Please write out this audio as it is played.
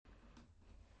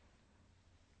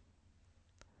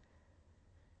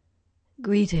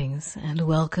Greetings and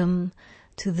welcome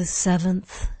to the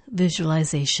 7th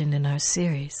visualization in our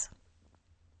series.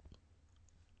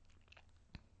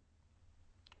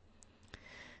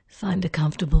 Find a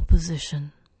comfortable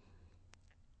position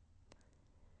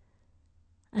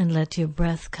and let your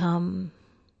breath come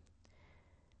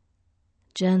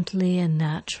gently and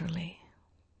naturally,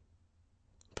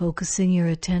 focusing your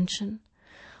attention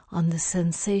on the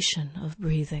sensation of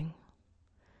breathing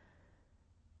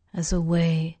as a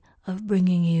way of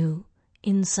bringing you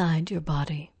inside your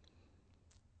body.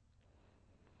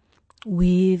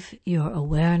 Weave your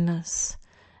awareness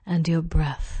and your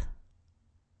breath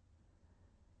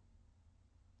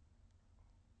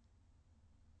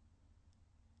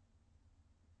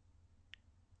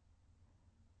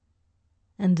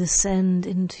and descend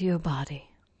into your body.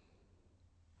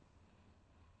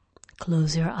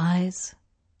 Close your eyes,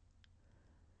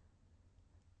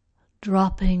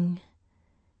 dropping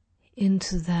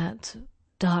into that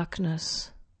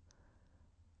darkness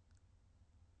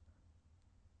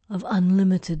of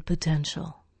unlimited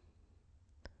potential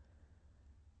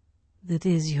that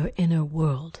is your inner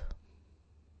world.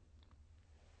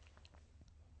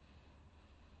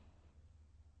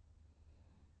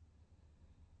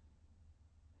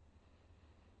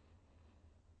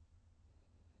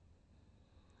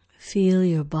 Feel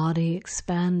your body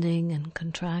expanding and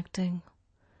contracting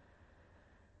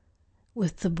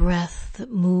with the breath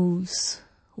that moves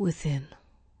within.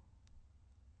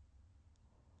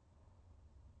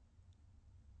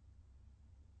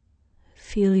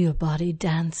 Feel your body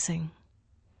dancing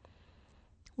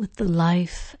with the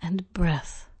life and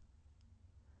breath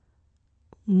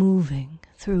moving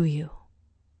through you.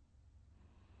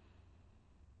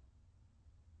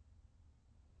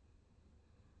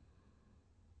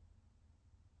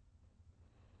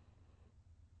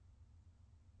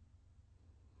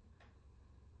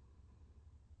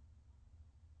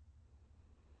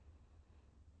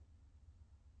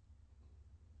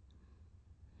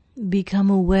 Become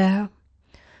aware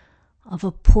of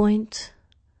a point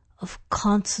of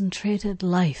concentrated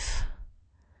life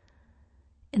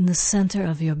in the center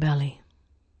of your belly.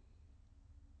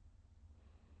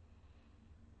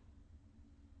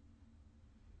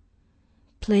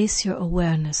 Place your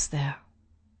awareness there.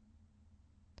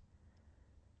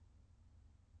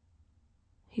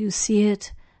 You see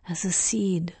it as a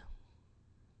seed.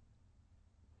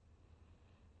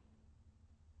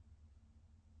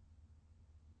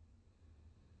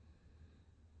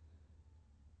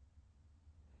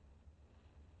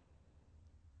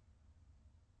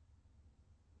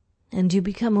 And you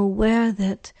become aware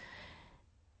that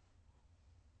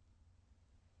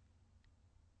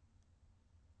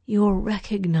you're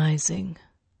recognizing,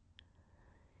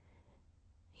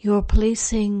 you're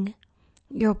placing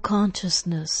your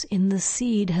consciousness in the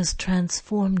seed has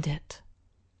transformed it.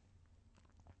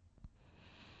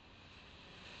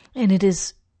 And it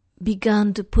has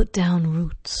begun to put down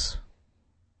roots.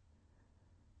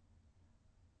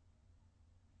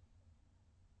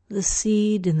 The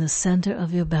seed in the center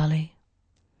of your belly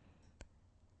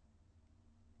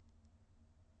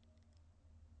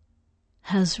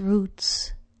has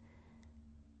roots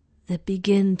that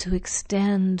begin to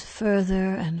extend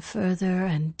further and further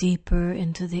and deeper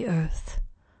into the earth.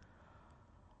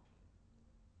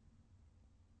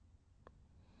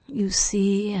 You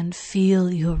see and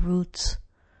feel your roots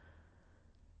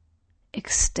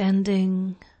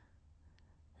extending,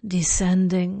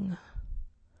 descending,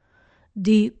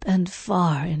 deep and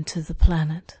far into the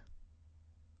planet.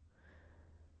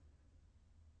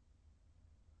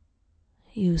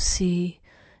 You see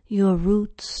your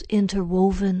roots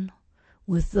interwoven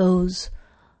with those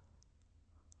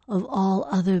of all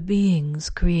other beings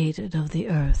created of the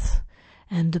earth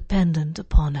and dependent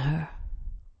upon her.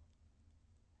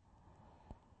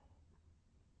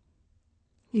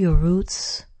 Your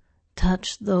roots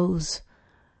touch those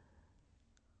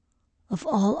of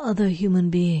all other human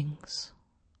beings.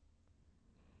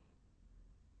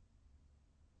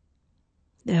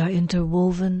 They are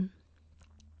interwoven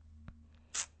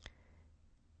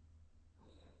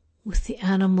with the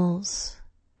animals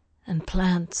and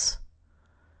plants,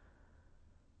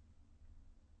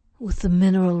 with the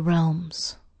mineral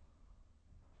realms.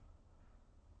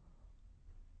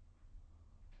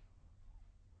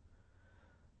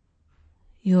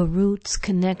 Your roots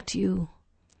connect you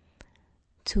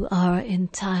to our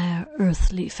entire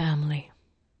earthly family.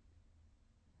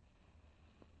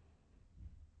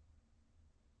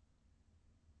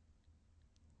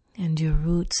 And your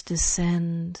roots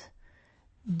descend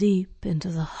deep into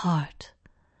the heart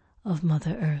of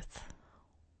Mother Earth.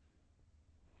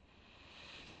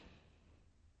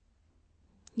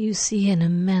 You see an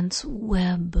immense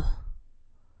web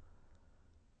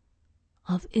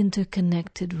of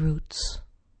interconnected roots.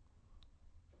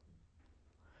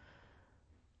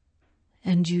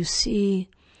 And you see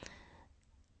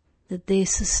that they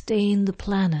sustain the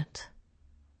planet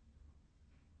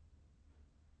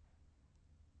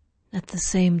at the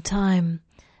same time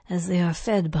as they are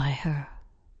fed by her.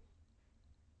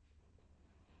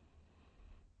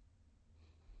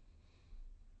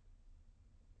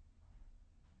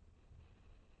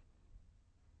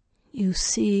 You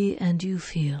see and you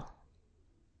feel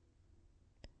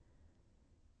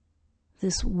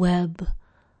this web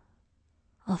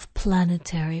of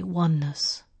planetary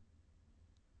oneness.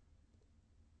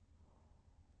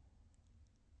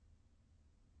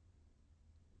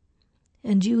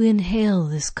 And you inhale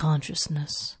this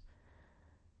consciousness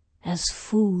as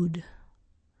food,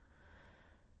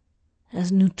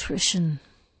 as nutrition.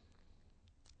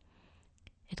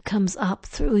 It comes up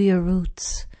through your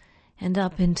roots and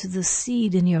up into the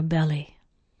seed in your belly.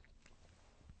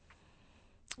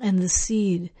 And the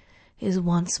seed is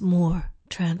once more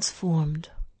transformed.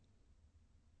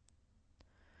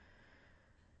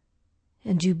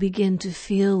 And you begin to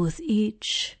feel with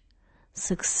each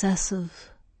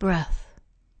successive breath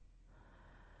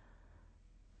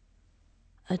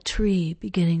a tree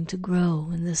beginning to grow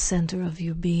in the center of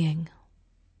your being.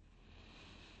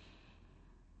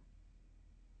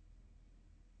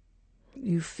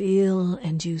 You feel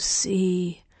and you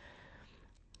see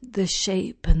the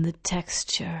shape and the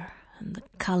texture and the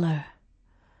color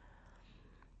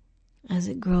as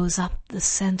it grows up the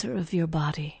center of your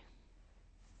body,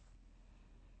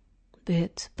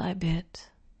 bit by bit.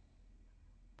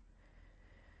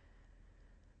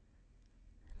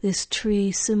 This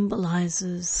tree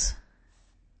symbolizes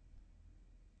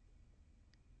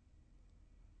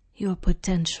your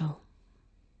potential.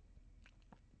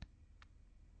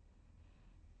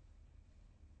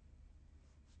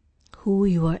 Who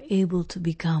you are able to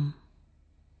become.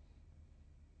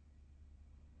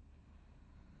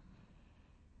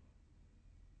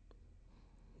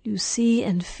 You see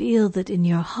and feel that in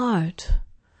your heart,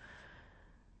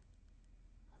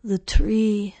 the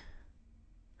tree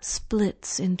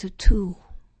splits into two,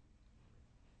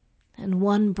 and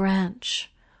one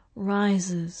branch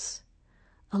rises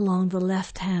along the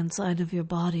left-hand side of your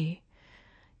body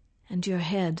and your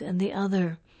head, and the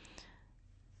other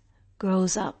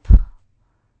grows up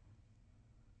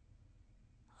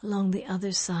along the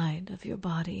other side of your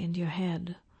body and your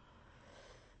head.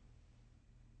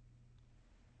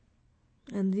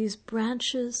 And these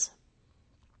branches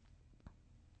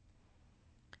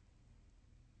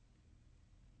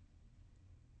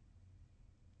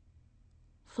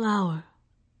flower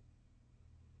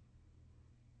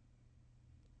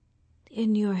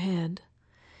in your head.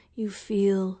 You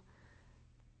feel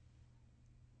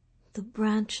the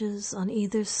branches on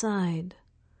either side,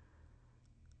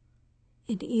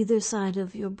 in either side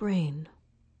of your brain,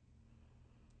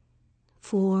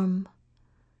 form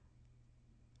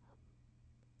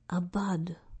a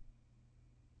bud.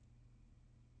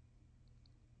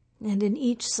 And in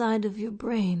each side of your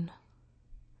brain,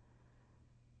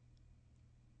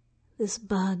 this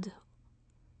bud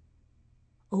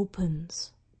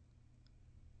opens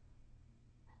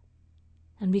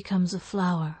and becomes a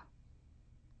flower.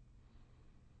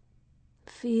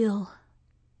 Feel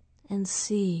and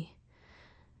see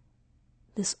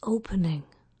this opening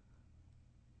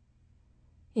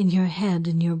in your head,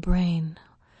 in your brain,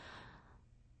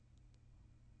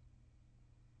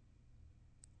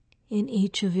 in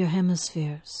each of your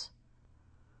hemispheres.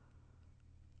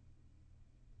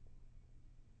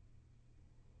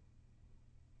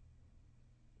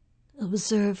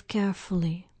 Observe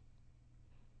carefully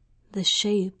the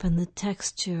shape and the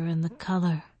texture and the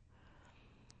color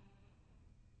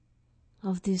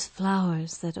of these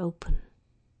flowers that open.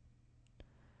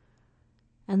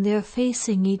 And they're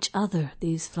facing each other,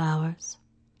 these flowers,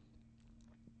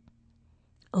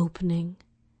 opening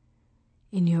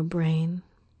in your brain.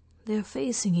 They're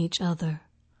facing each other.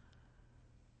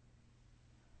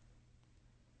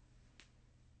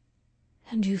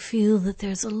 And you feel that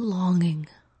there's a longing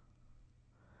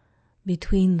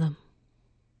between them.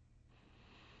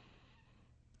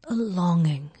 A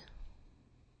longing.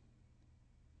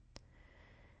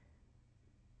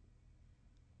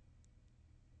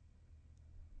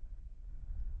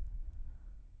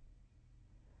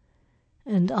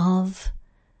 And of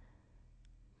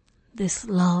this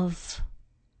love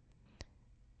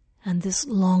and this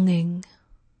longing,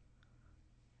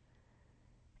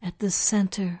 at the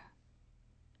center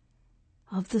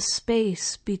of the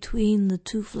space between the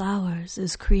two flowers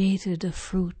is created a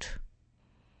fruit.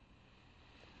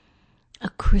 a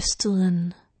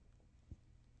crystalline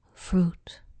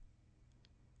fruit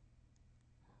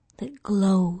that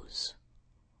glows,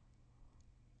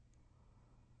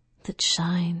 that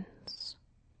shines.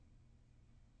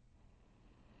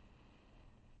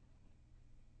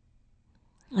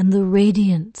 And the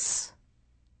radiance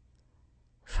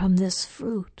from this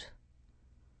fruit,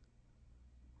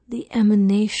 the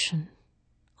emanation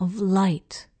of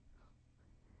light,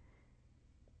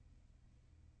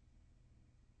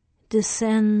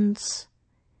 descends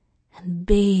and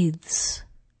bathes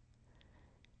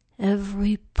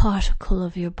every particle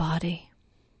of your body.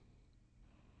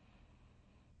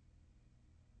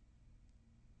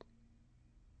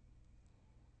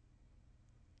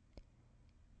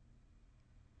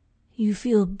 You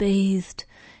feel bathed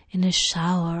in a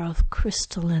shower of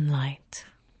crystalline light.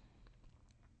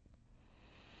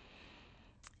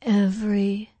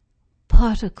 Every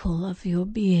particle of your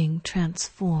being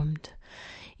transformed.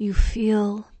 You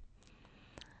feel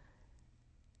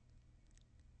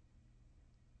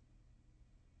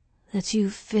that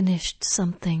you've finished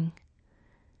something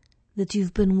that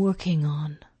you've been working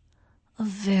on a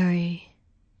very,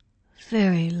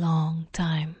 very long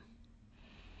time.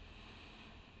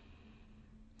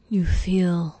 You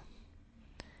feel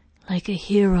like a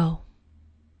hero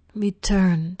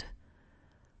returned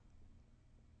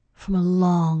from a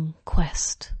long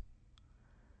quest.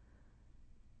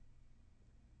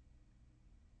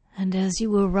 And as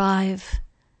you arrive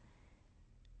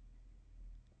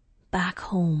back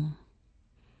home,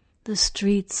 the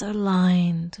streets are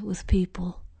lined with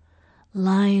people,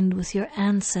 lined with your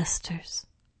ancestors.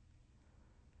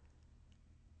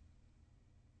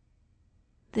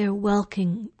 They're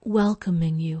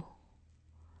welcoming you,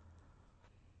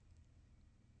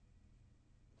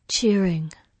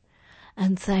 cheering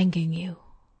and thanking you.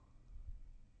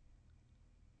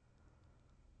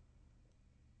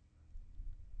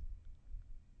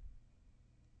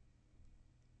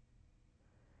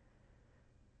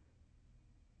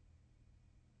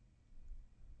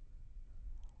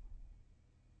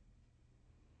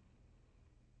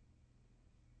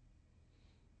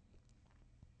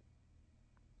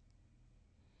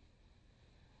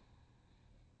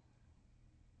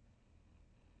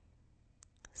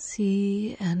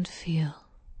 See and feel.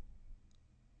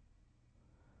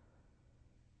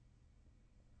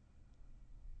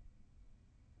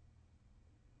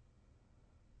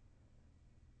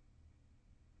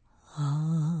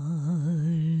 Hallelujah.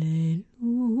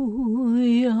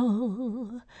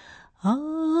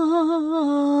 Hallelujah.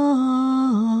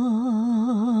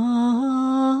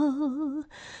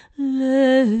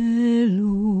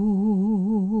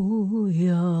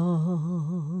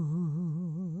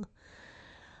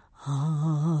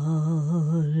 Hallelujah.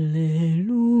 Hallelujah.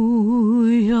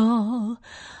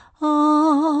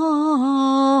 Hallelujah.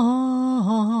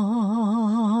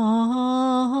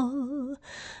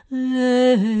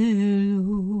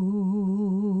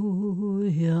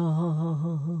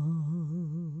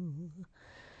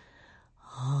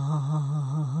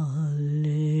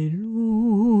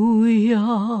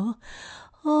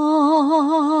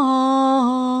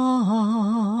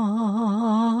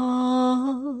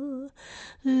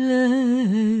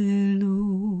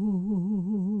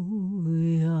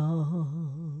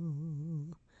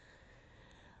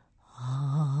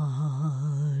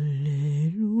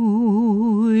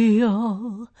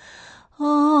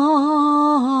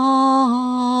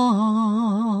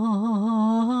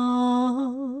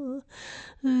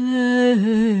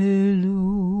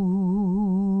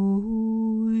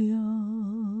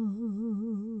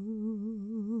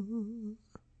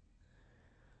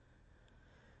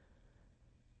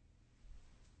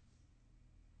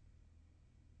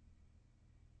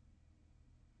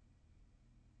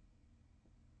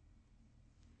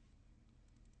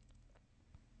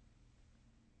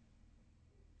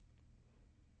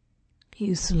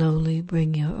 You slowly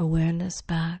bring your awareness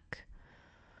back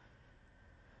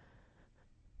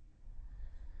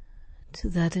to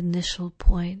that initial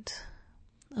point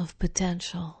of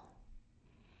potential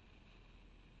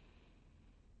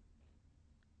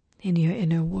in your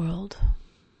inner world.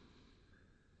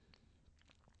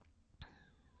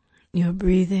 Your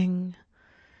breathing,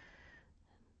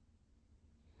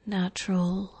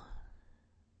 natural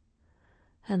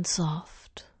and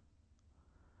soft.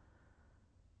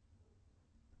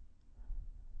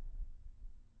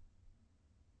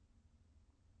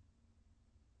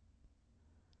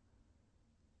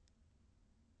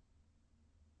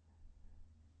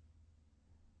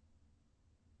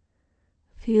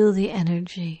 Feel the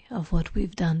energy of what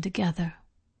we've done together.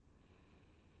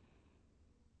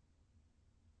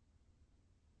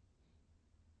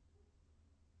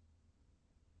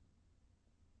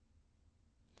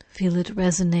 Feel it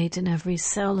resonate in every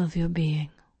cell of your being.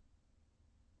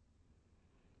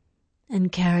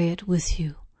 And carry it with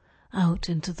you out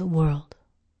into the world.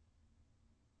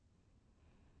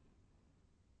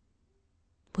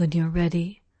 When you're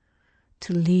ready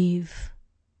to leave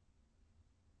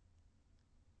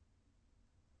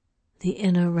the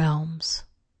inner realms,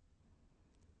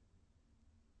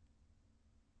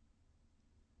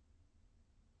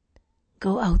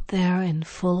 go out there in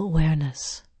full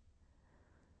awareness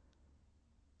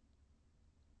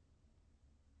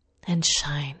and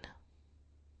shine.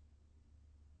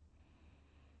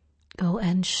 Go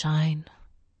and shine.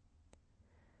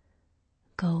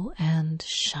 Go and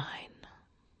shine.